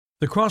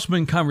The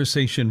Crossman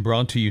Conversation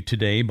brought to you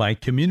today by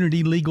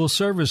Community Legal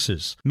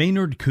Services,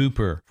 Maynard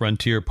Cooper,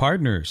 Frontier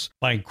Partners,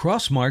 by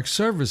Crossmark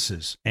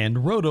Services,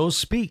 and Roto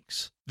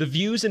Speaks. The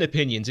views and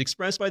opinions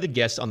expressed by the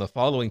guests on the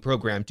following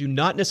program do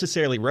not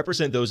necessarily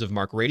represent those of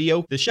Mark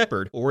Radio, The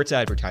Shepherd, or its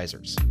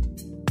advertisers.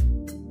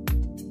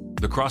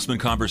 The Crossman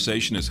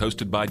Conversation is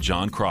hosted by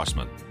John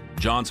Crossman.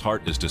 John's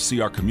heart is to see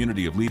our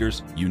community of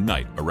leaders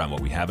unite around what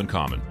we have in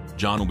common.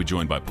 John will be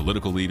joined by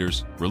political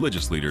leaders,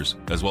 religious leaders,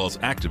 as well as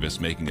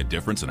activists making a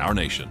difference in our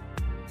nation.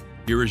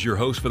 Here is your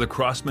host for the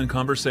Crossman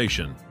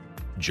Conversation,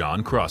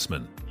 John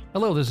Crossman.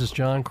 Hello, this is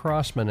John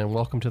Crossman, and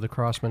welcome to the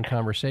Crossman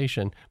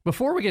Conversation.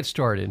 Before we get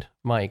started,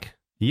 Mike.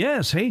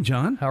 Yes, hey,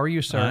 John. How are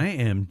you, sir? I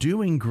am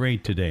doing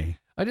great today.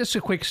 Just a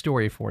quick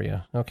story for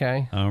you,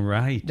 okay? All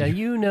right. Now,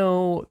 you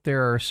know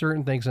there are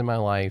certain things in my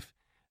life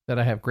that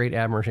I have great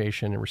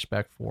admiration and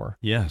respect for.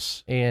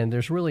 Yes. And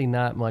there's really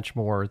not much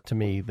more to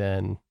me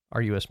than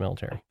our U.S.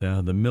 military.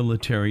 The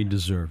military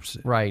deserves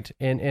it. Right.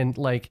 And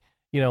like,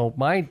 you know,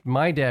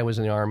 my dad was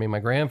in the Army, my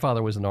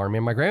grandfather was in the Army,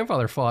 and my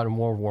grandfather fought in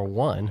World War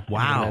I.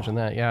 Wow. Imagine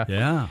that, yeah.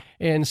 Yeah.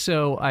 And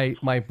so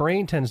my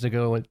brain tends to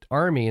go with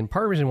Army, and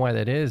part of the reason why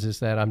that is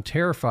that I'm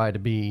terrified to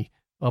be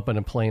up in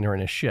a plane or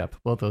in a ship.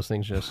 Both those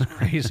things just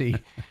crazy,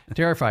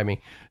 terrify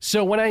me.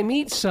 So when I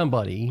meet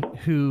somebody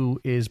who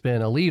has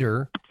been a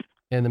leader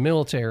in the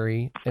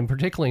military, and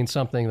particularly in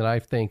something that I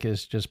think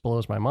is just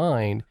blows my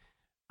mind,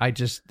 I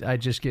just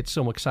get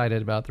so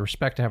excited about the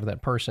respect I have for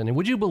that person. And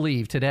would you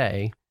believe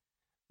today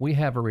we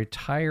have a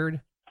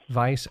retired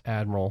Vice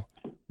Admiral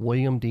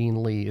William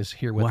Dean Lee is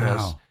here with us.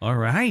 Wow. All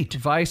right.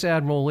 Vice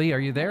Admiral Lee, are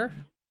you there?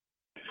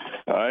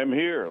 I'm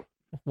here.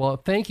 Well,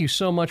 thank you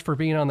so much for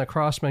being on the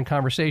Crossman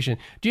Conversation.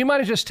 Do you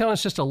mind just telling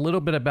us just a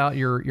little bit about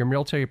your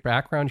military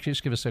background? Can you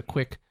just give us a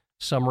quick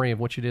summary of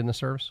what you did in the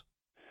service?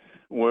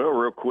 Well,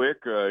 real quick,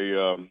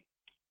 I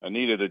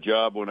needed a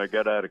job when I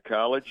got out of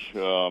college,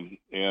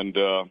 and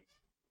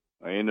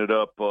I ended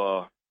up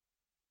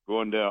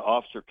going down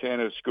Officer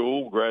Candidate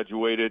School,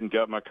 graduated and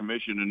got my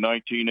commission in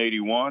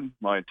 1981.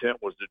 My intent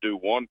was to do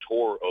one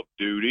tour of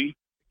duty,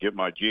 get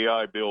my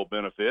GI Bill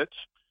benefits,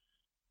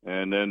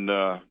 and then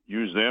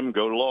use them,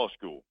 go to law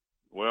school.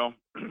 Well,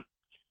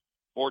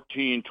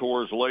 14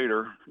 tours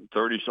later,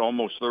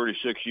 almost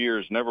 36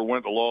 years, never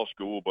went to law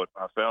school, but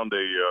I found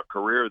a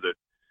career that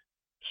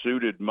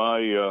suited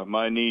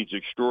my needs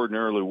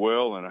extraordinarily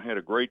well, and I had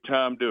a great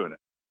time doing it.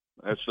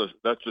 That's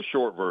the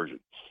short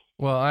version.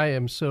 Well, I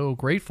am so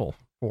grateful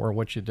for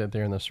what you did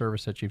there in the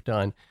service that you've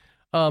done.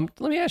 Let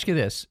me ask you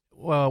this.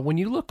 When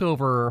you look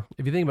over,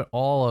 if you think about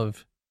all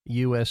of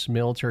U.S.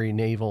 military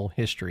naval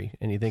history,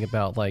 and you think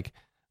about like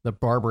the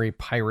Barbary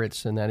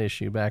pirates and that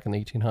issue back in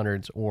the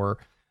 1800s, or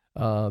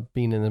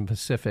being in the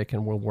Pacific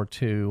in World War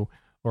II,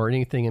 or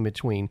anything in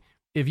between,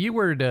 if you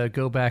were to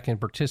go back and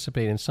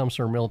participate in some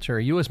sort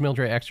of U.S.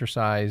 military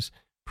exercise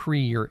pre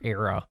your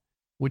era,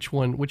 which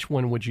one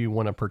would you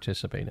want to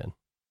participate in?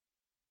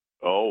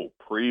 Oh,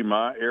 pre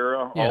my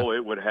era? Yeah. Oh,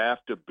 it would have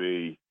to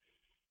be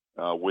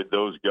with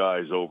those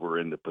guys over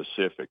in the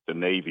Pacific, the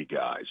Navy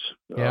guys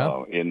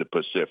in the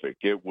Pacific.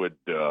 It would,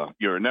 now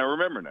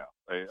remember now,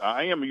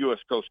 I am a U.S.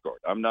 Coast Guard.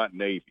 I'm not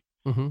Navy.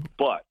 Mm-hmm.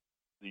 But,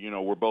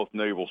 we're both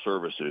naval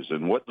services.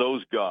 And what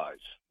those guys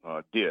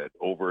did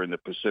over in the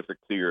Pacific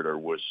theater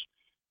was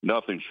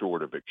nothing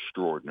short of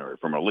extraordinary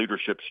from a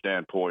leadership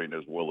standpoint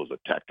as well as a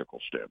tactical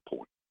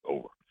standpoint.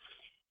 Over.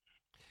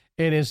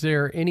 And is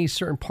there any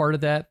certain part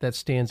of that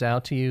stands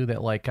out to you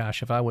that, like,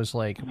 gosh, if I was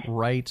like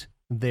right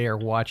there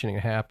watching it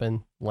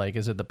happen, like,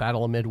 is it the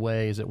Battle of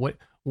Midway? Is it what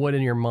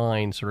in your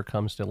mind sort of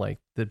comes to like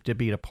to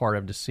be a part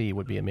of, to see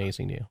would be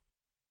amazing to you?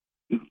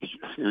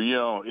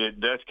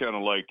 That's kind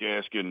of like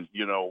asking,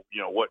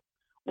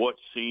 what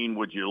scene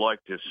would you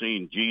like to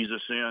see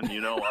Jesus in?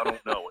 I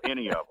don't know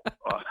any of them.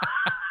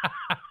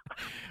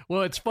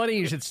 Well, it's funny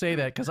you should say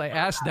that, because I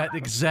asked that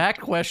exact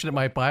question at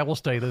my Bible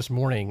study this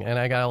morning, and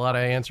I got a lot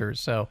of answers.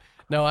 So,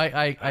 no,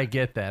 I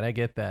get that. I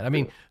get that. I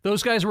mean,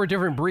 those guys were a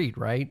different breed,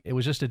 right? It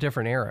was just a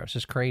different era. It's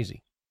just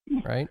crazy,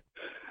 right?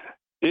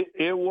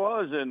 It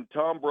was, and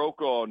Tom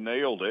Brokaw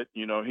nailed it.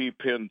 He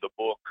penned the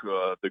book,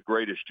 The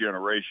Greatest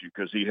Generation,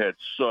 because he had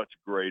such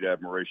great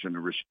admiration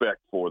and respect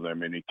for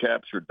them, and he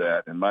captured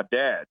that. And my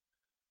dad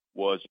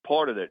was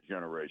part of that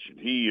generation.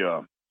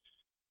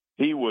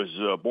 He was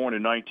born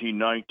in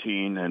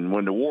 1919, and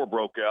when the war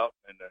broke out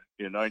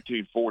in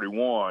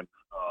 1941,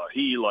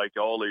 he, like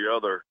all the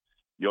other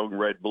young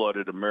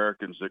red-blooded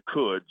Americans that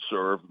could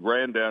serve,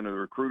 ran down to the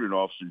recruiting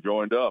office and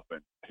joined up.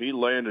 And he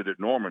landed at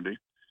Normandy,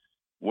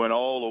 went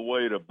all the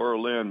way to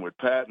Berlin with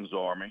Patton's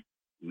army,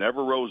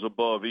 never rose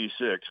above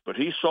E6, but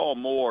he saw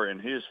more in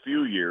his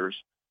few years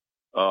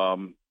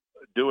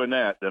doing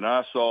that than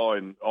I saw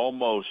in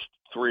almost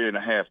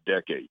 3.5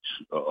 decades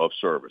of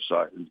service.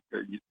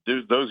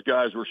 Those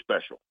guys were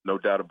special, no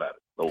doubt about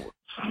it. Over.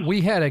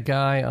 We had a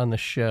guy on the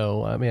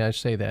show. I mean, I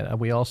say that.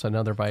 We also had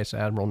another Vice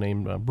Admiral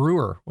named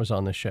Brewer was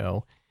on the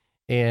show,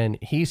 and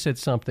he said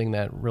something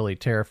that really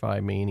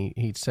terrified me. And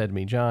he said to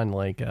me, John,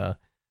 like,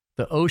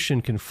 the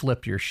ocean can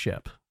flip your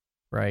ship,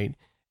 right?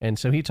 And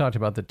so he talked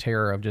about the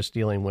terror of just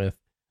dealing with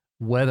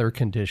weather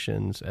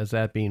conditions as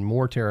that being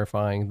more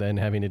terrifying than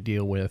having to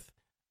deal with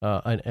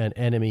an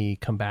enemy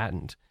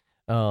combatant.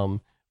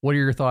 What are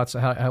your thoughts?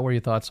 What are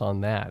your thoughts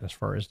on that as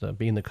far as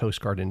being the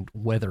Coast Guard and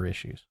weather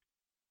issues?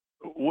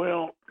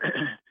 Well,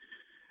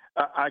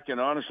 I can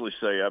honestly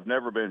say I've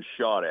never been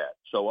shot at,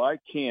 so I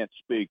can't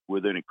speak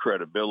with any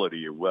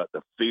credibility of what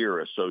the fear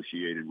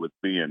associated with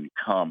being in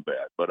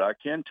combat. But I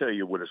can tell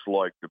you what it's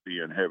like to be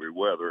in heavy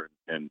weather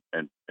and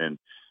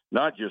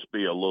not just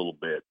be a little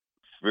bit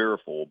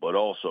fearful, but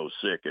also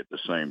sick at the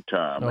same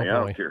time. I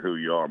don't care who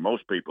you are.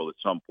 Most people at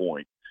some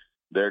point,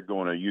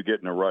 you get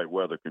in the right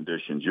weather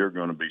conditions, you're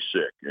going to be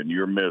sick and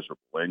you're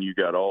miserable and you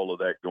got all of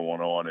that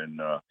going on.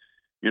 And,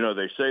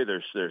 they say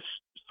there's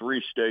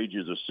 3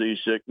 stages of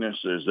seasickness.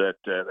 There's that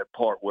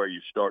part where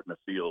you're starting to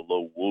feel a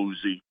little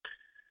woozy.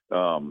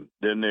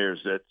 Then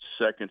there's that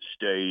second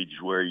stage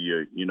where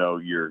you're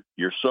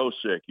so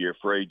sick you're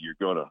afraid you're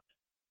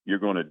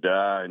gonna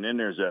die, and then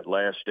there's that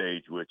last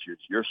stage which is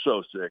you're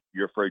so sick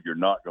you're afraid you're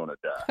not gonna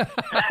die.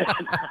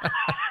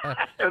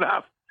 And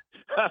I've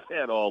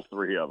had all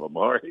 3 of them.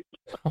 All right.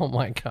 Oh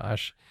my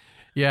gosh.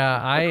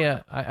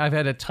 Yeah, I've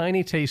had a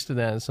tiny taste of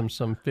that in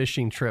some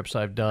fishing trips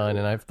I've done,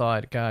 and I've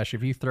thought, gosh,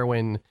 if you throw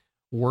in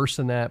worse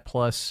than that,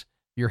 plus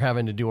you're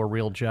having to do a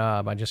real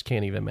job, I just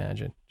can't even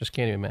imagine.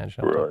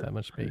 How tough that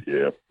must be.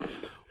 Yeah.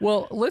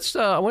 Well, let's.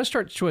 I want to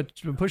start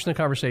pushing the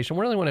conversation.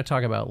 We really want to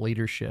talk about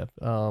leadership.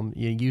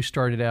 You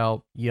started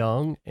out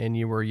young, and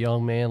you were a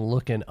young man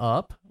looking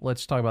up.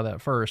 Let's talk about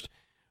that first.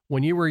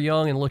 When you were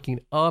young and looking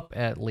up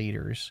at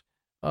leaders,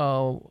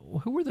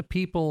 who were the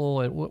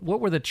people, and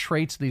what were the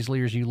traits of these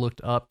leaders you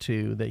looked up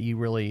to that you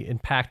really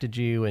impacted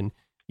you and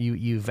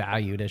you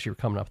valued as you were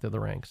coming up through the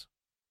ranks?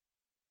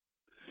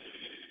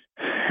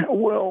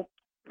 Well,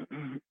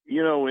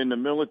 in the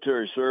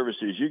military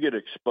services, you get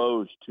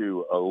exposed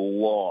to a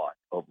lot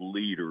of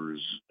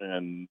leaders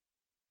and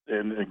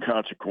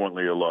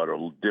consequently a lot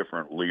of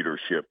different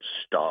leadership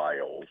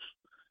styles.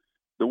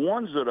 The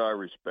ones that I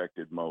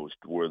respected most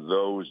were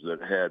those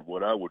that had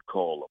what I would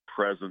call a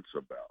presence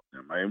about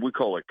them. I mean, we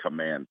call it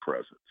command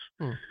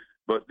presence.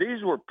 But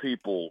these were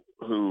people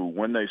who,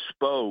 when they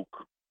spoke,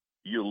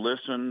 you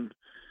listened,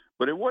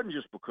 but it wasn't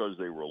just because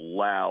they were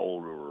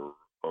loud or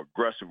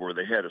aggressive or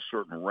they had a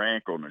certain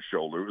rank on their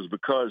shoulder. It was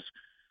because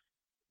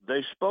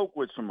they spoke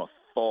with some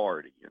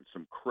authority and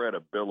some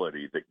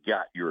credibility that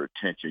got your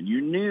attention.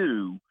 You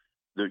knew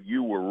that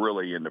you were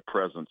really in the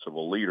presence of a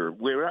leader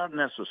without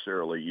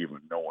necessarily even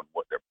knowing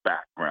what their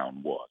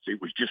background was.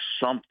 It was just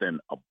something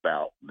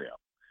about them,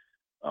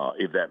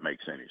 if that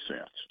makes any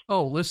sense.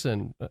 Oh,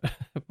 listen,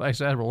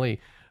 Vice Admiral Lee,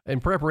 in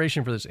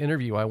preparation for this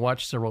interview, I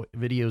watched several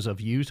videos of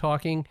you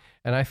talking,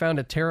 and I found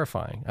it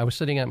terrifying. I was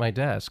sitting at my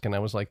desk, and I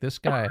was like, this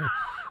guy,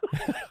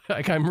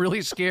 like, I'm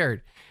really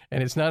scared,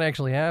 and it's not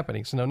actually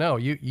happening. So no,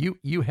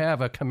 you have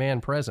a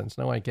command presence.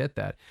 No, I get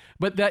that.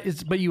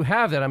 But you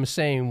have that. I'm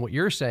saying what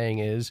you're saying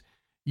is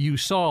you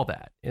saw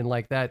that, and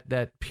like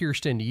that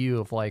pierced into you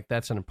of like,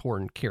 that's an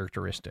important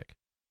characteristic.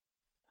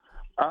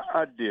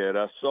 I did.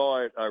 I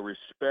saw it. I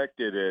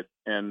respected it.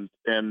 And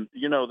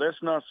that's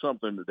not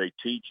something that they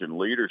teach in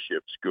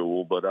leadership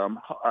school, but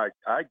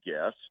I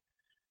guess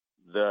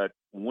that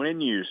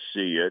when you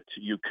see it,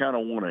 you kind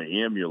of want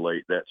to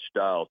emulate that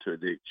style to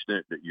the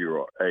extent that you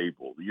are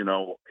able.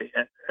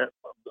 And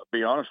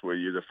be honest with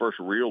you, the first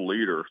real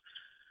leader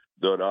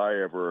that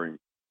I ever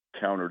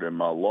encountered in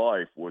my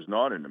life was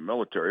not in the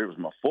military. It was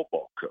my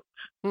football coach.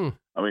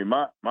 I mean,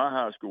 my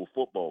high school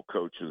football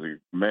coach is a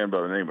man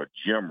by the name of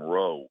Jim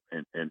Rowe,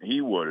 and he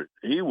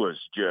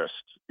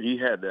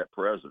had that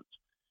presence.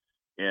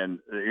 And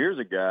here's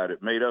a guy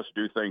that made us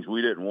do things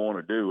we didn't want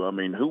to do. I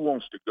mean, who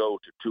wants to go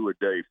to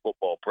 2-a-day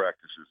football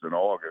practices in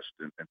August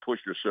and push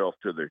yourself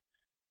to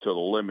the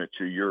limit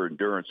to your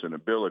endurance and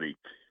ability?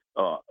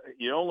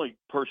 The only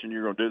person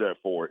you're going to do that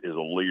for is a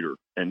leader.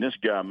 And this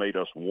guy made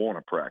us want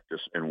to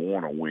practice and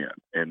want to win.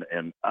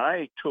 And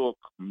I took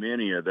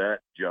many of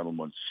that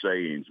gentleman's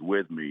sayings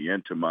with me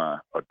into my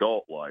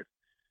adult life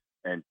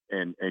and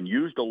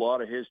used a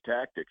lot of his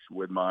tactics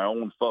with my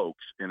own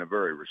folks in a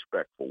very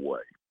respectful way.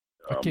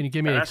 Can you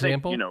give me an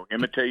example? I think,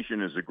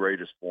 imitation is the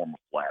greatest form of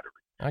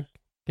flattery.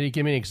 Can you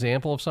give me an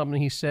example of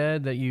something he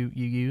said that you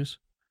use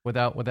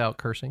without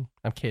cursing?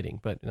 I'm kidding,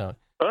 but no.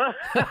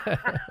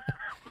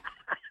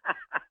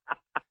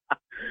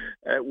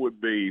 That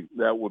would be.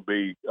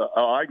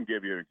 I can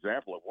give you an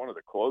example of one of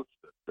the quotes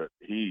that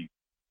he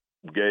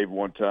gave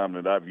one time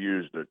that I've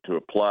used to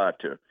apply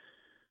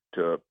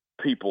to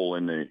people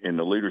in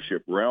the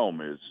leadership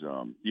realm. Is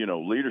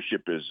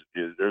leadership is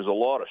there's a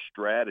lot of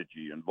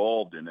strategy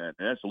involved in that,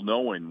 and that's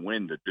knowing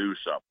when to do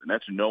something.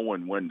 That's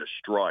knowing when to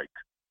strike.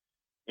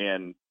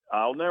 And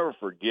I'll never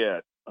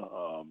forget.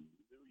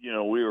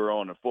 We were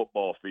on the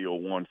football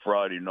field one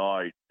Friday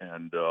night,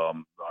 and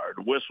the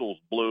whistles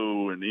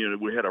blew, and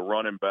we had a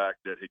running back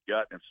that had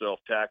gotten himself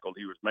tackled.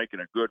 He was making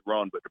a good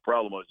run, but the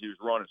problem was he was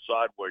running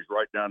sideways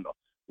right down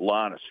the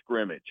line of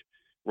scrimmage,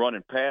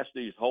 running past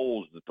these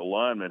holes that the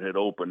lineman had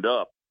opened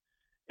up.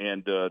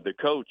 And the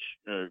coach,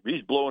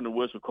 he's blowing the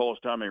whistle, calls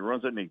time, and he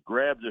runs in and he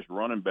grabs this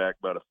running back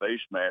by the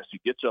face mask. He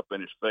gets up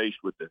in his face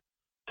with the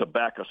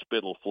tobacco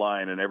spittle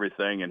flying and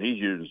everything, and he's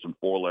using some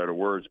four-letter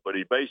words. But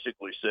he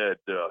basically said,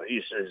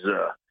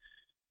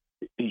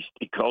 he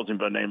calls him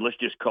by name. Let's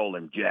just call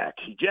him Jack.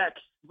 Jack,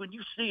 when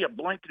you see a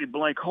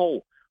blankety-blank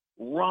hole,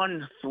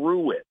 run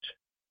through it.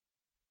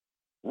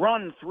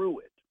 Run through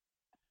it.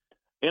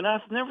 And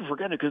I've never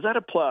forgotten it because that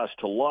applies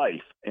to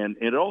life. And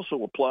it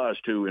also applies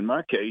to, in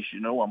my case,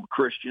 I'm a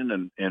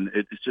Christian, and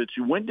it's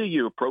when do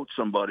you approach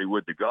somebody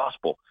with the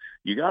gospel?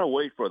 You got to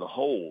wait for the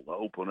hole to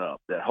open up,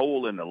 that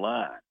hole in the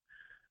line.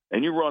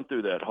 And you run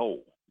through that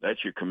hole.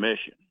 That's your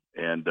commission.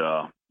 And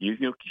you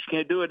just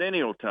can't do it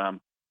any old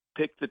time.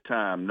 Pick the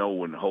time, know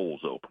when the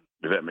hole's open,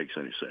 if that makes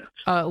any sense.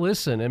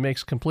 Listen, it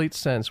makes complete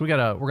sense. We're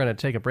gonna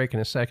take a break in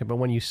a second, but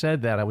when you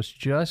said that, I was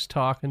just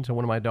talking to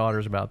one of my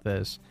daughters about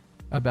this,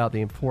 about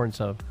the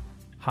importance of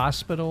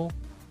hospital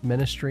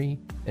ministry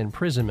and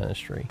prison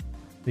ministry,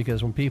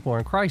 because when people are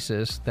in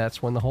crisis,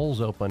 that's when the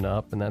holes open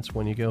up, and that's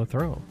when you go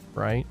through them,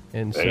 right?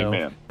 And so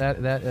Amen.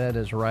 that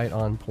is right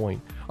on point.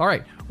 All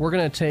right, we're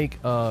going to take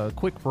a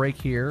quick break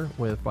here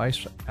with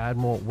Vice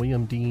Admiral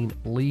William Dean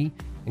Lee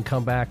and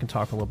come back and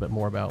talk a little bit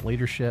more about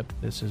leadership.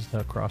 This is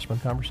the Crossman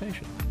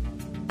Conversation.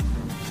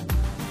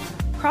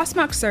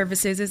 Crossman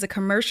Services is a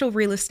commercial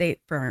real estate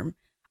firm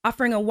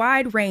offering a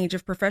wide range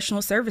of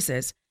professional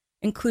services,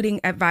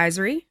 including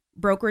advisory,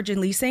 brokerage and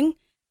leasing,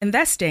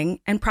 investing,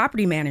 and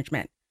property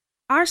management.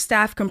 Our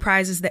staff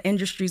comprises the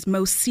industry's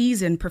most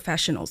seasoned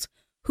professionals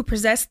who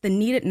possess the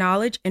needed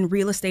knowledge in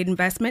real estate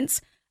investments,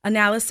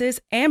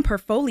 analysis, and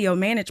portfolio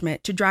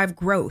management to drive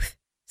growth.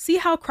 See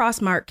how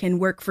Crossmark can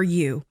work for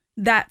you.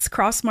 That's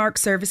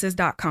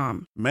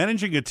crossmarkservices.com.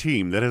 Managing a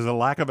team that has a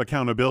lack of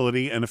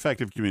accountability and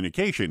effective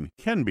communication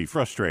can be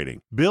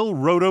frustrating. Bill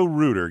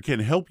Roto-Rooter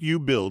can help you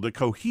build a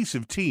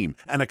cohesive team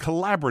and a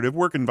collaborative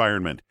work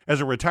environment. As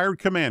a retired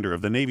commander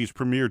of the Navy's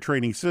premier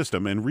training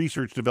system and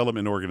research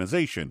development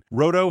organization,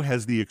 Roto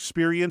has the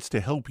experience to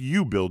help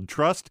you build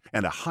trust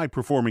and a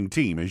high-performing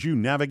team as you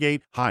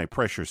navigate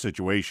high-pressure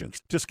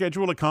situations. To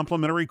schedule a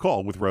complimentary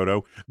call with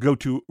Roto, go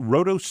to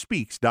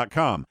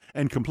rotospeaks.com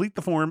and complete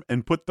the form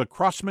and put the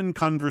Crossman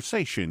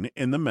Conversation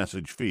in the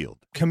message field.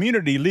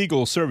 Community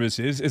Legal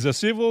Services is a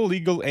civil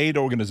legal aid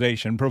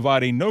organization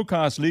providing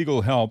no-cost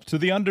legal help to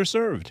the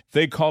underserved.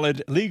 They call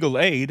it Legal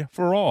Aid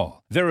for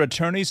All. Their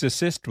attorneys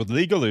assist with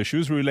legal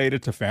issues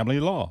related to family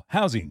law,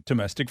 housing,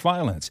 domestic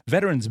violence,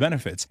 veterans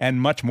benefits,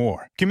 and much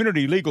more.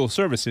 Community Legal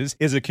Services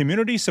is a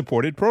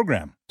community-supported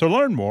program. To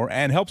learn more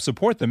and help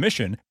support the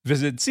mission,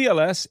 visit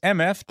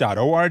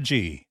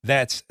clsmf.org.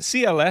 That's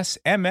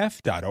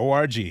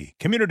clsmf.org.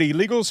 Community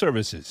Legal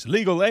Services,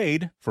 legal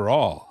aid for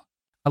all.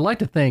 I'd like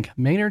to thank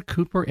Maynard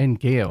Cooper and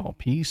Gale,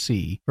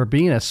 PC, for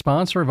being a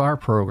sponsor of our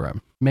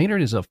program.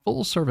 Maynard is a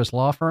full-service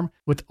law firm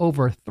with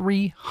over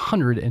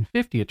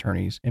 350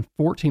 attorneys and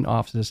 14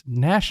 offices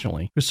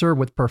nationally who serve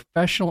with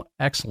professional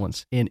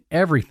excellence in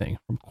everything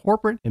from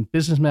corporate and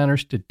business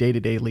matters to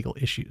day-to-day legal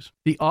issues.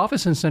 The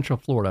office in Central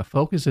Florida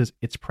focuses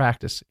its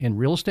practice in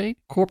real estate,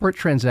 corporate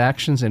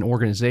transactions and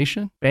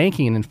organization,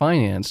 banking and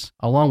finance,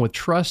 along with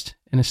trust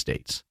and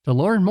estates. To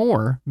learn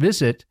more,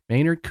 visit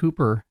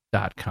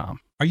maynardcooper.com.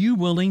 Are you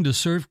willing to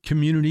serve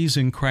communities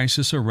in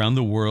crisis around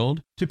the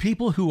world? To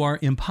people who are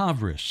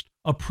impoverished,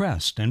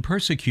 oppressed, and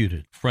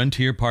persecuted,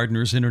 Frontier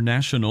Partners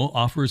International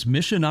offers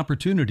mission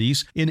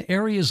opportunities in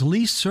areas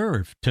least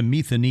served to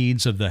meet the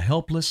needs of the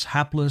helpless,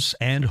 hapless,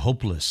 and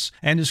hopeless,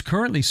 and is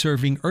currently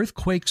serving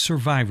earthquake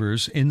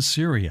survivors in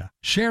Syria.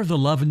 Share the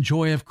love and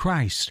joy of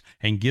Christ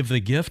and give the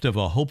gift of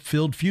a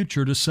hope-filled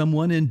future to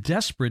someone in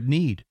desperate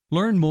need.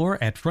 Learn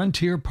more at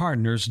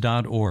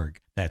frontierpartners.org.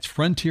 That's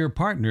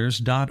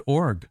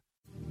frontierpartners.org.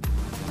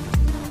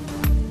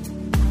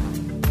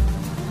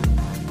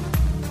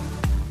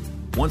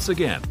 Once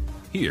again,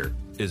 here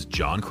is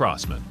John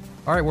Crossman.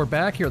 All right, we're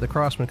back here at the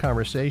Crossman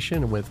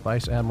Conversation with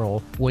Vice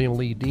Admiral William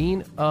Lee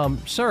Dean.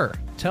 Sir,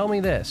 tell me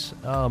this.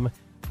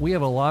 We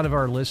have a lot of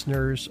our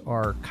listeners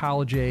are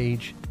college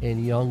age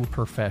and young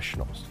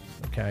professionals,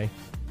 okay?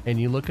 And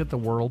you look at the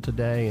world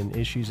today and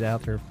issues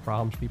out there,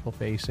 problems people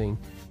facing,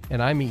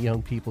 and I meet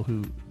young people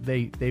who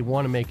they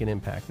want to make an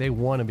impact. They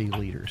want to be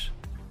leaders.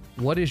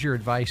 What is your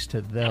advice to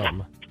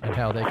them on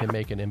how they can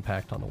make an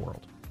impact on the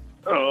world?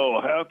 Oh,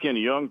 how can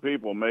young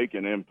people make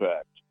an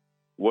impact?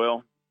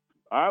 Well,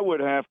 I would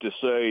have to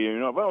say,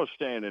 if I was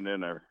standing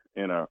in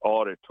an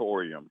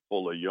auditorium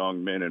full of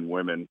young men and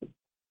women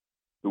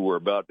who were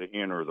about to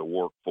enter the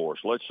workforce,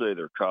 let's say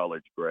they're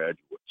college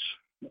graduates,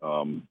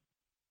 the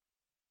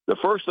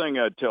first thing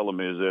I'd tell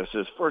them is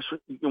this: first,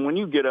 when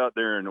you get out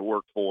there in the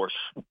workforce,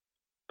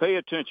 pay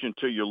attention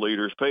to your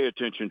leaders, pay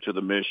attention to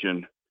the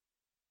mission,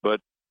 but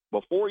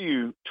before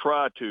you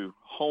try to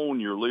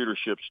hone your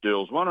leadership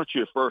skills, why don't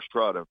you first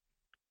try to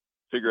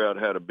figure out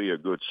how to be a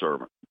good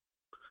servant?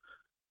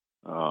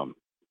 I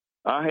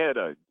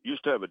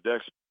used to have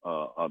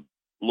a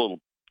little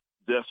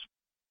desk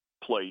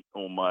plate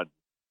on my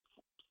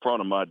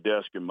front of my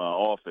desk in my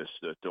office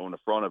that on the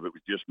front of it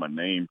was just my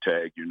name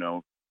tag,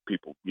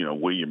 people,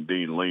 William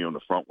Dean Lee on the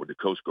front with the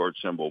Coast Guard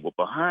symbol. But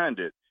behind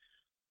it,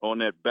 on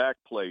that back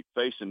plate,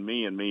 facing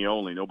me and me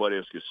only, nobody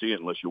else could see it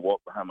unless you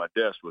walk behind my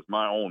desk, was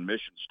my own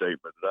mission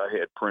statement that I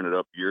had printed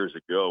up years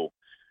ago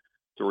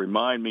to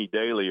remind me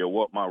daily of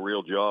what my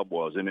real job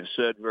was. And it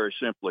said very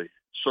simply,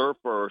 serve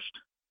first,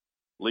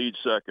 lead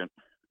second,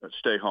 and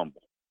stay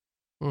humble.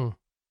 Mm.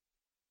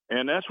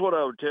 And that's what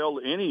I would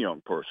tell any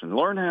young person.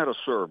 Learn how to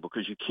serve,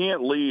 because you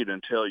can't lead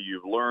until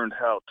you've learned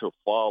how to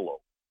follow.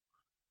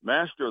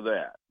 Master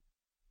that.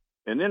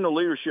 And then the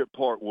leadership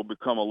part will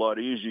become a lot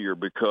easier,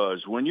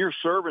 because when you're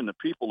serving the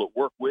people that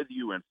work with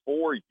you and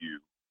for you,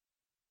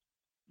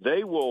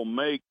 they will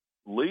make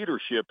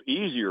leadership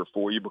easier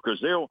for you, because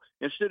they'll,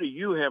 instead of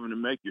you having to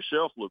make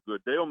yourself look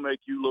good, they'll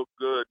make you look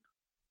good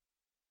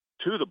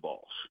to the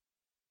boss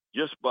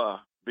just by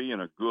being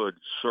a good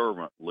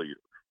servant leader.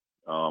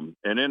 And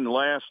then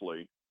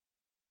lastly,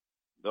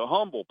 the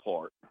humble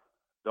part.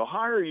 The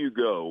higher you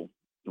go,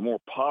 the more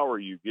power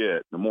you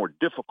get, the more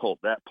difficult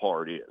that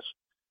part is.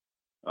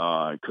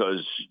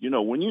 Because,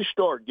 when you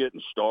start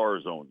getting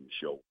stars on your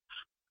shoulders,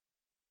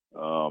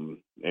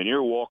 and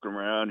you're walking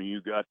around and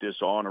you got this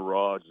honor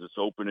rods that's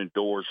opening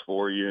doors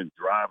for you and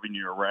driving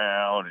you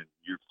around, and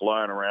you're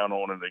flying around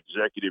on an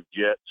executive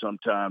jet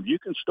sometimes, you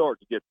can start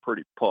to get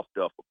pretty puffed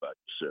up about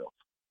yourself.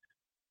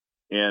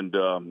 And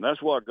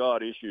that's why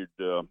God issued,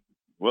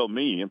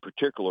 me in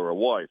particular, a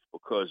wife,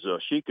 because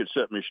she could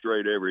set me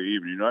straight every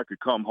evening. I could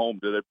come home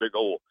to that big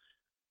old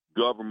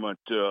government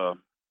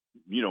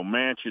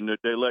mansion that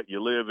they let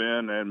you live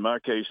in. And in my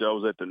case, I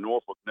was at the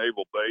Norfolk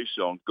Naval Base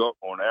on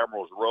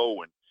Admiral's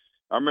Row. And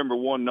I remember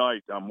one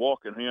night I'm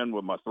walking in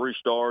with my 3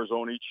 stars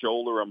on each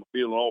shoulder. I'm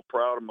feeling all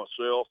proud of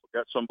myself. I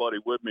got somebody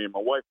with me, and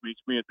my wife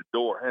meets me at the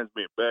door, hands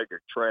me a bag of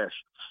trash,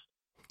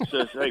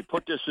 says, "Hey,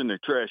 put this in the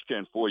trash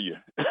can for you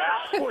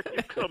before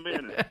you come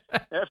in." And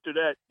after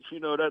that,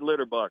 that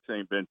litter box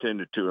ain't been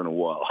tended to in a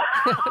while.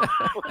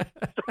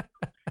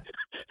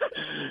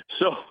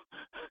 So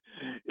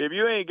if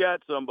you ain't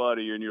got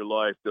somebody in your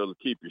life that'll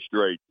keep you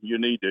straight, you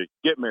need to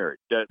get married.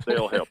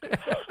 They'll help you.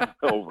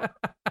 Over.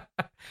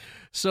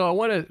 So I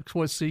want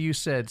to, so you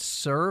said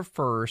serve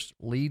first,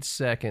 lead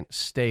second,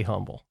 stay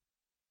humble.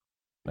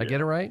 Did I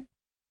get it right?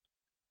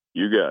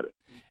 You got it.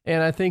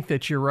 And I think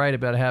that you're right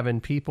about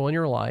having people in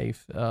your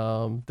life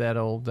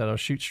that'll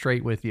shoot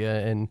straight with you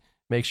and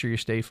make sure you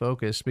stay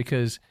focused,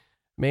 because,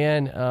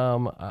 man,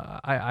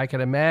 I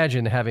can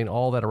imagine having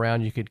all that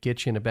around you could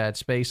get you in a bad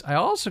space. I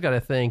also got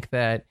to think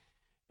that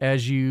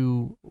as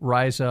you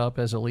rise up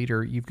as a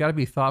leader, you've got to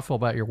be thoughtful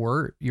about your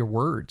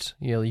words.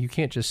 You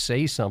can't just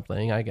say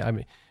something. I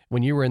mean,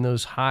 when you were in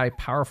those high,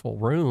 powerful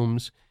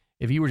rooms,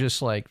 if you were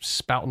just like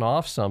spouting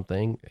off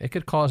something, it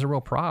could cause a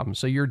real problem.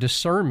 So your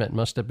discernment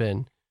must have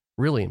been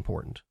really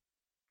important.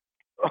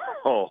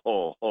 Oh,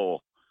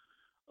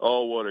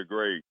 what a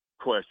great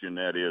question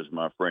that is,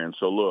 my friend.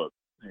 So look,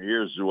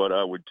 here's what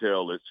I would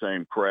tell that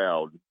same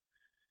crowd.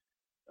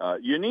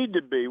 You need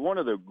to be one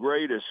of the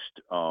greatest,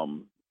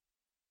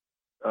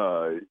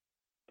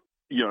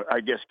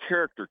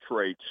 character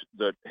traits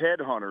that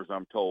headhunters,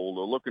 I'm told,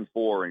 are looking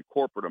for in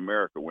corporate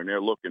America when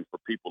they're looking for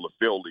people to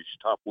fill these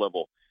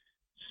top-level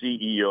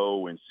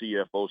CEO and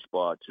CFO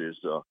spots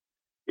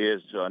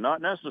is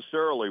not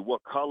necessarily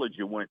what college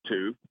you went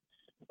to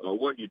or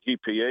what your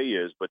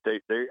GPA is, but they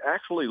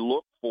actually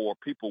look for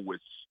people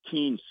with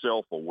keen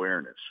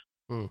self-awareness.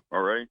 All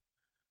right?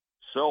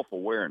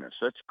 Self-awareness.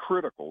 That's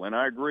critical, and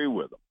I agree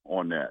with them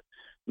on that.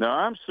 Now,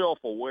 I'm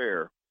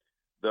self-aware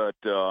that,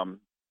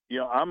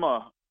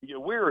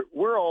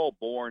 we're all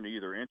born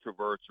either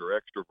introverts or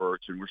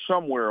extroverts, and we're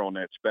somewhere on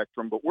that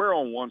spectrum, but we're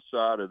on one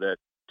side of that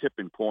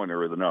tipping point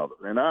or another.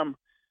 And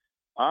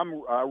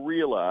I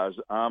realize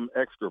I'm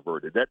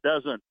extroverted. That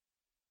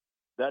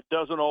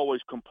doesn't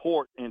always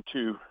comport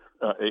into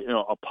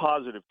a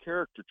positive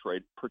character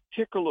trait,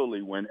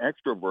 particularly when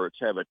extroverts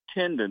have a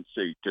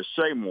tendency to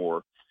say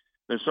more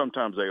than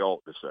sometimes they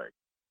ought to say.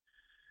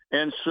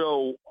 And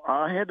so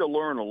I had to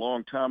learn a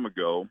long time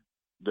ago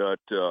that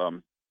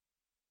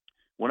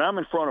when I'm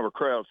in front of a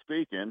crowd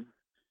speaking,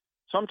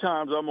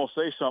 sometimes I'm going to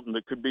say something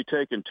that could be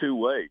taken 2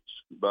 ways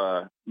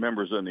by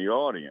members in the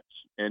audience.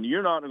 And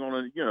you're not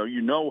going to,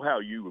 you know how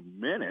you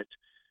meant it,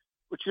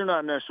 but you're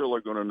not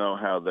necessarily going to know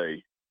how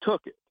they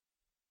took it.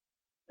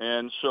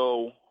 And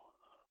so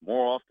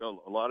more often,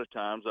 a lot of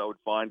times I would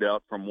find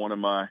out from one of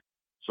my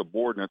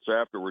subordinates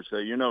afterwards,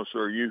 say,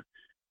 sir,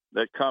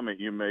 that comment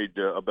you made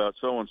about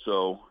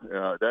so-and-so,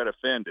 that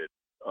offended,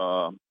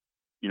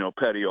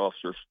 petty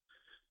officers,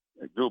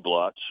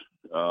 Gublots.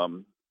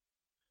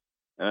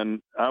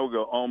 And I would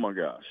go, oh, my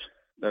gosh,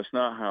 that's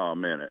not how I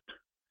meant it.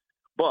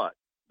 But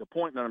the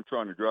point that I'm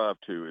trying to drive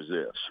to is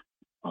this.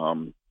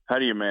 How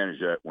do you manage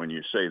that when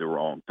you say the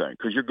wrong thing?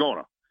 Because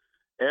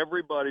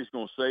everybody's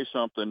going to say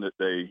something that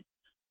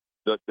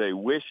they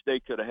wish they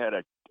could have had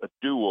a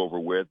do-over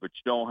with, but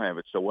you don't have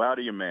it. So how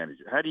do you manage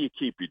it? How do you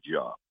keep your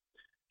job?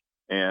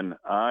 And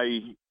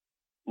I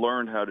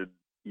learned how to,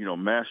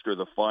 master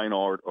the fine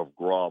art of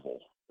grovel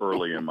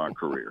early in my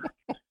career.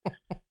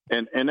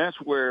 And that's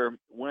where,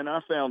 when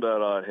I found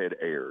out I had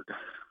erred,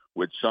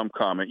 with some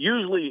comment,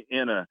 usually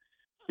in a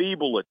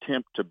feeble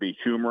attempt to be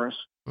humorous.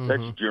 Mm-hmm.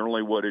 That's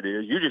generally what it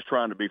is. You're just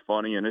trying to be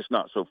funny, and it's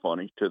not so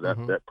funny to that,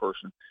 that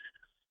person.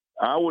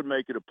 I would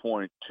make it a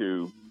point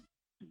to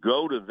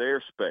go to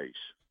their space,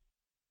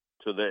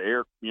 to the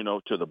air,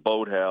 to the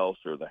boathouse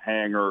or the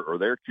hangar or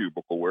their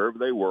cubicle, wherever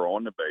they were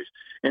on the base,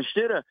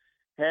 instead of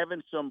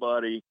having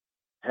somebody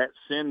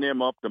send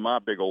them up to my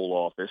big old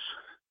office,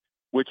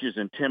 which is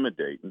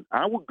intimidating.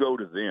 I would go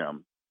to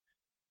them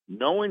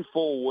knowing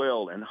full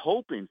well and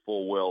hoping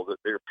full well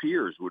that their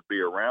peers would be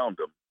around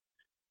them,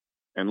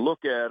 and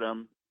look at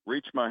them,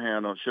 reach my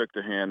hand out, shake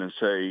the hand, and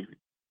say,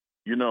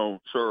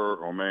 sir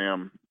or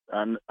ma'am,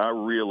 I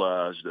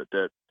realize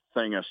that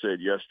thing I said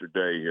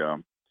yesterday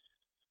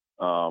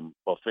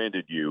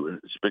offended you, and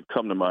it's been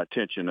come to my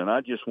attention, and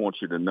I just want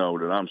you to know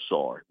that I'm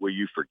sorry. Will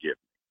you forgive me?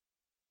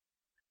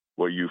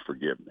 Will you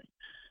forgive me?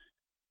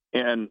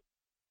 And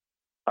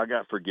I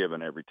got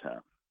forgiven every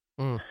time.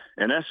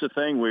 And that's the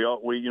thing we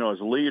as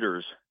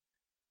leaders,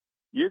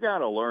 you got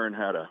to learn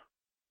how to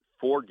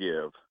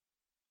forgive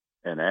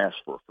and ask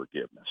for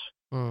forgiveness,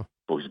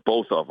 because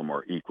both of them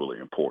are equally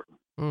important.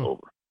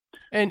 Over.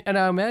 And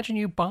I imagine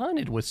you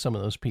bonded with some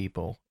of those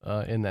people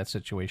in that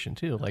situation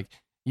too. Like,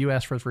 you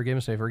asked for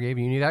forgiveness, they forgave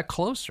you, and you got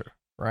closer,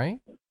 right?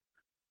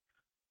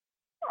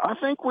 I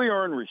think we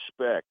earn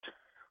respect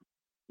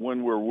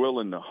when we're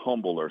willing to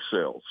humble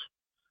ourselves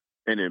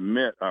and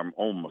admit our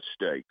own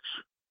mistakes,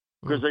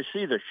 because they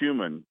see the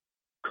human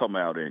come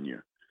out in you.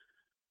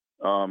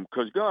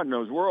 Because God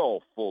knows we're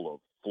all full of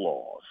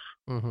flaws.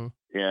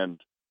 And,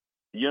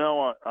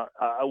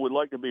 I would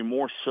like to be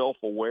more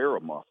self-aware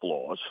of my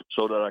flaws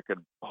so that I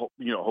could,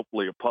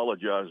 hopefully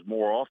apologize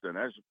more often.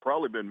 There's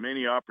probably been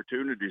many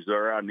opportunities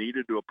there I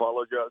needed to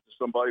apologize to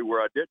somebody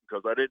where I didn't,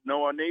 because I didn't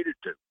know I needed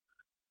to.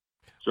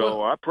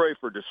 So I pray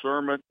for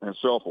discernment and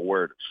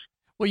self-awareness.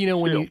 Well,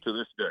 when to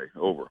this day,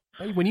 over.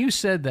 When you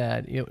said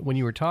that, when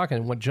you were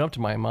talking, what jumped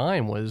to my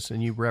mind was,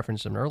 and you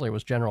referenced him earlier,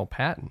 was General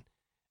Patton,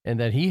 and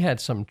that he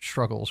had some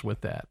struggles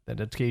with that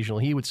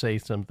occasionally he would say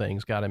some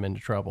things got him into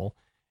trouble,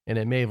 and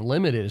it may have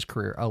limited his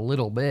career a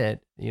little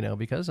bit,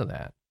 because of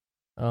that.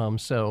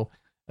 So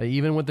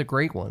even with the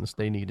great ones,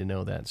 they need to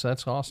know that. So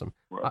that's awesome.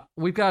 Right.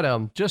 We've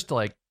got just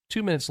like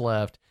 2 minutes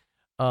left,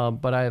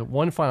 but I have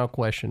one final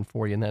question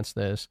for you, and that's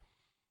this.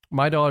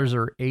 My daughters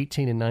are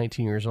 18 and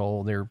 19 years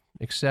old. They're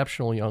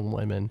exceptional young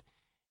women.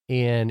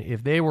 And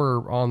if they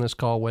were on this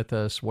call with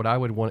us, what I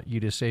would want you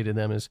to say to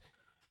them is,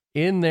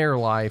 in their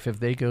life, as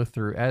they go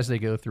through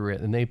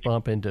it and they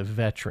bump into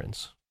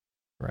veterans,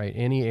 right?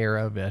 Any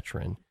era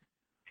veteran,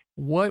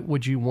 what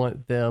would you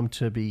want them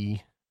to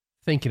be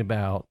thinking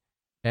about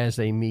as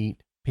they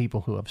meet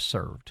people who have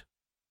served?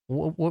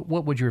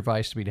 What would your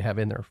advice be to have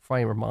in their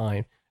frame of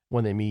mind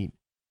when they meet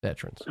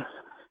veterans?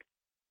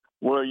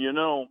 Well,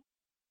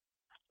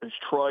 as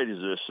trite as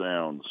this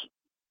sounds,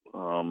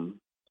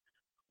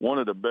 one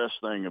of the best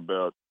thing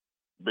about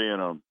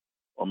being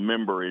a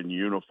member in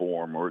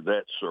uniform or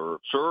that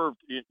served,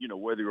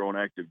 whether you're on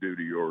active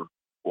duty or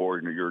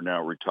you're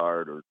now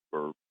retired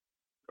or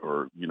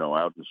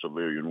out in the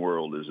civilian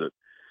world, is that,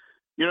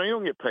 you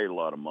don't get paid a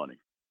lot of money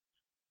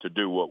to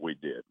do what we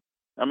did.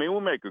 I mean,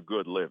 we'll make a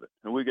good living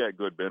and we got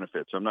good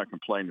benefits. I'm not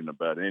complaining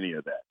about any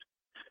of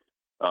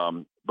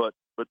that.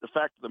 But the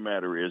fact of the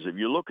matter is, if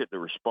you look at the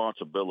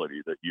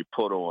responsibility that you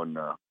put on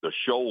the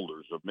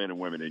shoulders of men and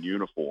women in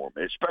uniform,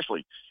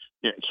 especially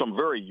some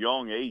very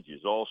young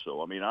ages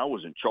also. I mean, I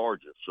was in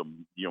charge of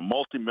some,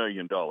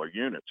 multi-million-dollar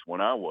units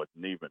when I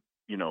wasn't even,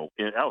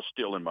 I was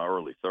still in my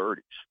early 30s.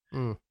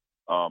 And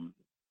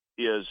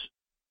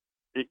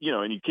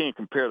you can't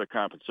compare the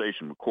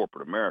compensation with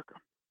corporate America.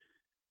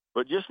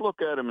 But just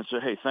look at them and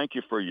say, hey, thank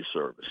you for your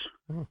service.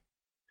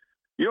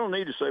 You don't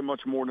need to say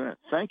much more than that.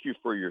 Thank you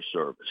for your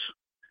service.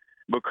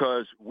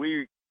 Because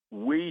we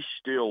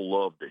still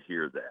love to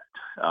hear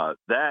that.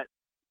 That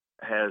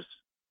has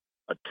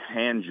a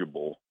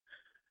tangible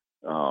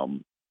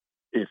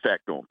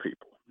effect on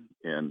people.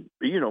 And,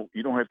 you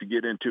don't have to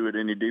get into it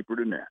any deeper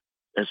than that.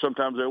 And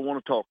sometimes they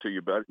want to talk to you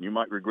about it, and you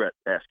might regret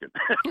asking.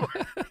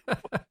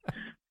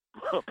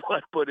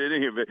 but in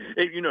any event,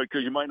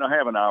 because you might not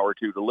have an hour or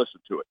two to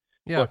listen to it.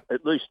 Yeah. But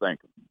at least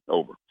thank them.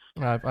 Over.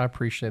 I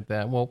appreciate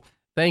that. Well,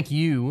 thank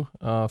you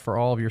for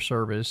all of your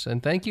service,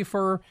 and thank you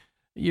for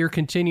you're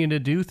continuing to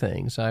do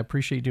things. I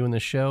appreciate doing the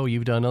show.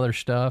 You've done other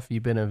stuff.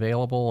 You've been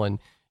available, and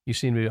you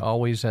seem to be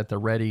always at the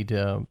ready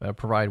to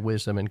provide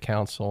wisdom and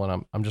counsel.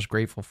 And I'm just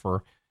grateful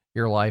for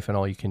your life and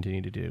all you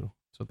continue to do.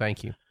 So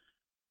thank you.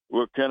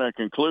 Well, can I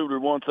conclude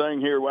with one thing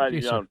here?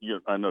 Yes,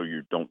 I know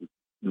you don't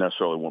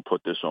necessarily want to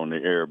put this on the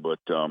air, but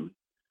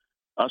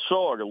I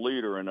saw a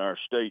leader in our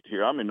state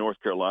here. I'm in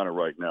North Carolina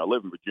right now. I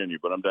live in Virginia,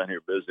 but I'm down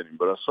here visiting.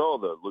 But I saw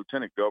the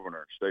lieutenant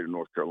governor of the state of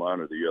North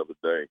Carolina the other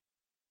day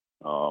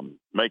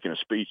making a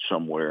speech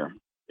somewhere.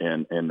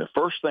 And the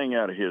first thing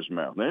out of his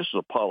mouth, and this is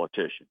a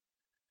politician,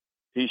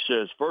 he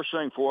says, first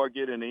thing before I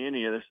get into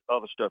any of this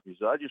other stuff, he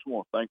says, I just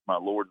want to thank my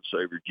Lord and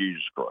Savior,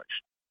 Jesus Christ.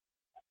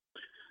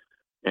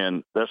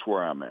 And that's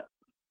where I'm at.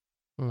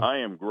 I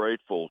am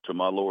grateful to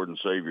my Lord and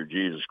Savior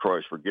Jesus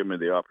Christ for giving me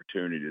the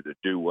opportunity to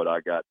do what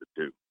I got to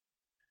do.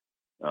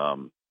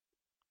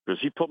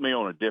 Because he put me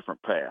on a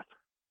different path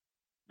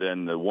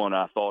than the one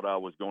I thought I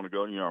was going to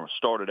go. I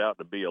started out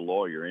to be a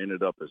lawyer,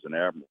 ended up as an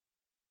admiral.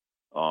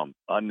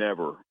 I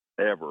never,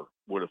 ever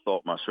would have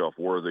thought myself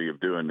worthy of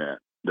doing that.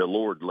 The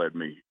Lord led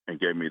me and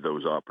gave me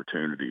those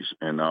opportunities,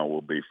 and I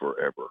will be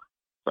forever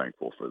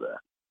thankful for that.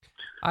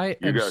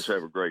 You guys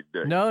have a great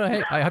day. No,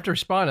 hey, I have to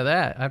respond to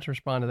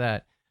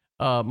that.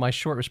 My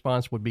short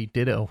response would be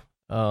ditto.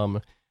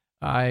 My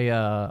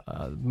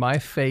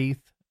faith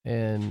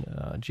in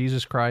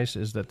Jesus Christ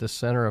is at the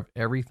center of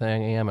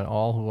everything I am and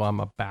all who I'm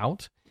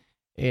about,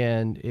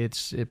 and it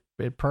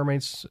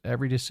permeates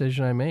every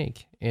decision I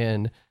make.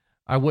 And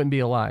I wouldn't be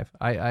alive.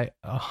 I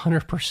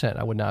 100%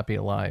 I would not be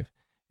alive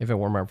if it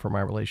weren't for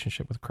my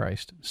relationship with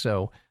Christ.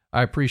 So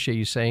I appreciate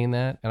you saying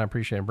that, and I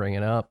appreciate you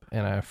bringing it up,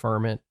 and I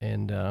affirm it,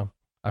 and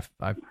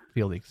I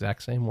feel the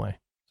exact same way.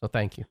 So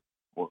thank you.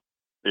 Well,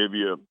 if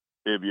you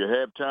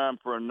have time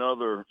for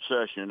another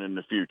session in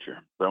the future,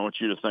 I want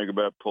you to think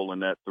about pulling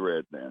that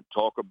thread, man.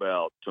 Talk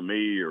about, to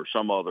me or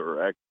some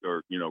other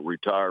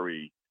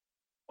retiree,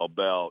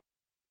 about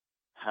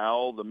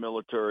how the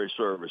military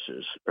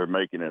services are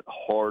making it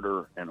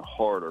harder and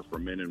harder for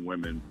men and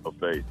women of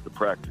faith to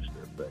practice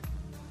their faith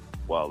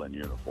while in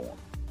uniform.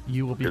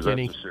 You will be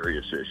getting that's a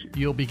serious issue.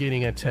 You'll be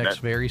getting a text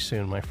very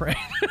soon, my friend.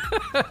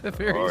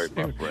 Very soon.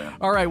 My friend.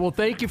 All right. Well,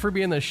 thank you for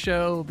being on the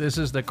show. This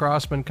is the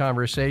Crossman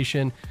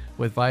Conversation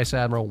with Vice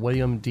Admiral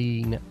William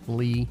Dean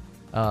Lee.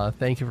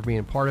 Thank you for being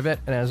a part of it.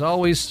 And as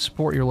always,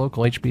 support your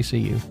local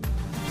HBCU.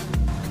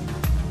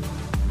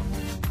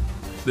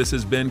 This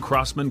has been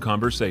Crossman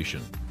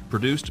Conversation,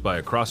 produced by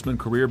a Crossman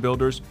Career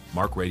Builders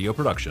Mark Radio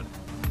production.